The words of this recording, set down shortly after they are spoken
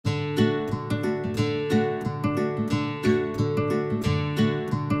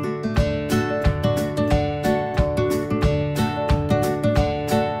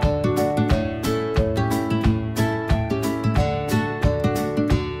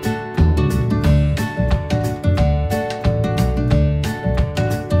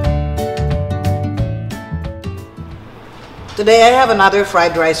Today I have another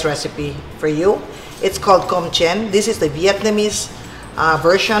fried rice recipe for you. It's called Chien. This is the Vietnamese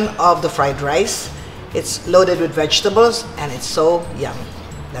version of the fried rice. It's loaded with vegetables and it's so yummy.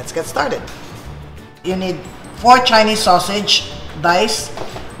 Let's get started. You need 4 Chinese sausage diced,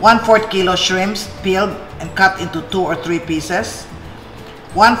 1/4 kilo shrimps peeled and cut into 2 or 3 pieces,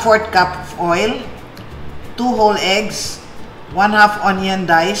 1/4 cup of oil, 2 whole eggs, 1/2 onion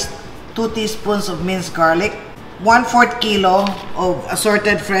diced, 2 teaspoons of minced garlic, 1/4 kilo of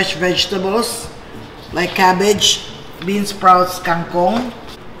assorted fresh vegetables like cabbage, bean sprouts, kangkong,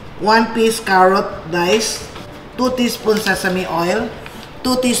 1 piece carrot diced, 2 teaspoons sesame oil,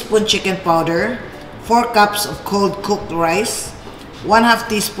 2 teaspoon chicken powder, 4 cups of cold cooked rice, 1/2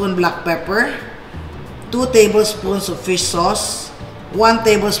 teaspoon black pepper, 2 tablespoons of fish sauce, 1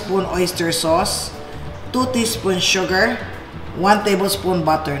 tablespoon oyster sauce, 2 teaspoons sugar, 1 tablespoon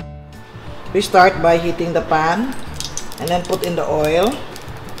butter. We start by heating the pan and then put in the oil,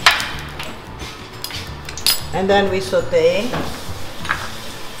 and then we saute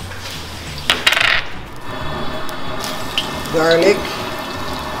garlic,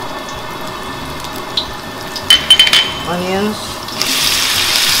 onions,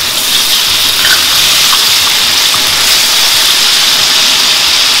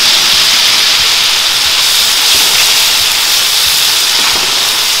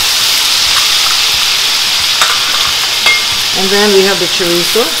 and then we have the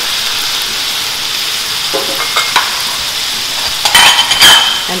chorizo,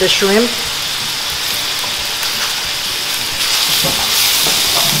 and the shrimp,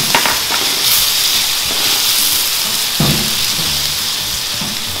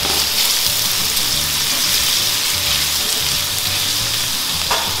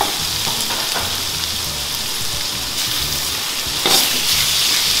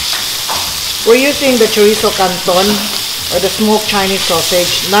 we're using the chorizo canton or the smoked Chinese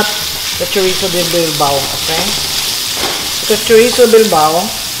sausage, not the chorizo de Bilbao, okay? Because chorizo Bilbao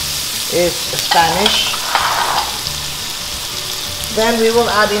is Spanish. Then we will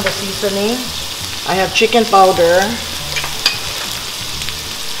add in the seasoning. I have chicken powder,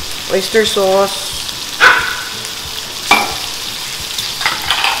 oyster sauce,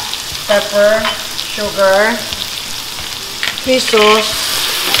 pepper, sugar, fish sauce,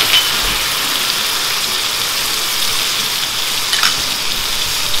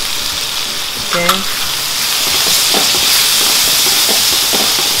 okay.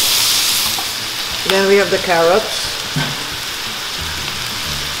 Then we have the carrots.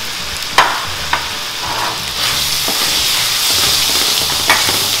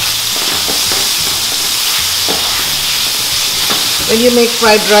 When you make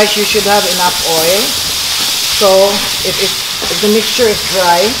fried rice, you should have enough oil. So if the mixture is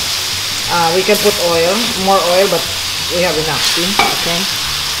dry, we can put more oil, but we have enough, see? Okay.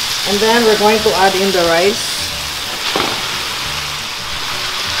 And then we're going to add in the rice.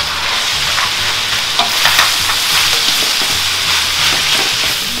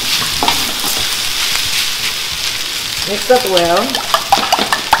 Mix that well.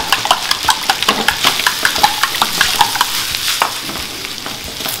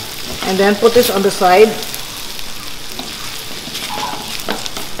 And then put this on the side.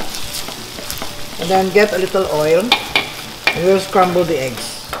 And then get a little oil. And we'll scramble the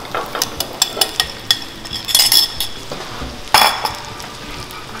eggs.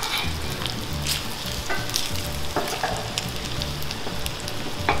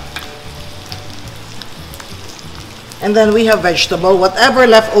 And then we have vegetable. Whatever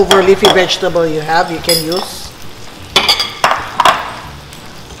leftover leafy vegetable you have, you can use.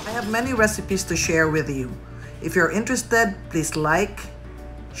 I have many recipes to share with you. If you're interested, please like,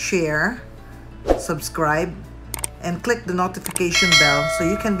 share, subscribe, and click the notification bell so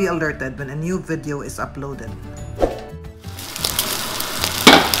you can be alerted when a new video is uploaded.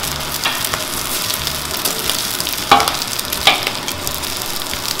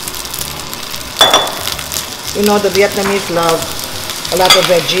 You know, the Vietnamese love a lot of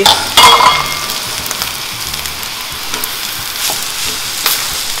veggies.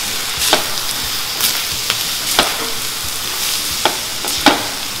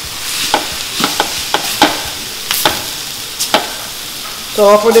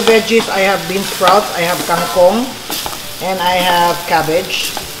 So for the veggies, I have bean sprouts, I have kangkong, and I have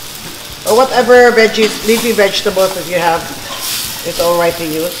cabbage. Or whatever veggies, leafy vegetables that you have, it's alright to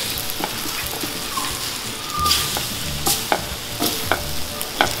use.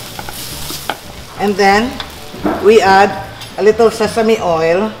 And then we add a little sesame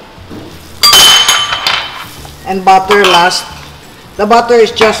oil and butter last. The butter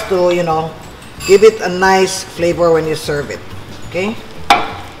is just to, you know, Give it a nice flavor when you serve it. Okay?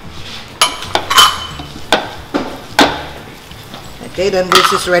 Okay, then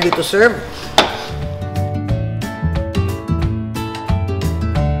this is ready to serve.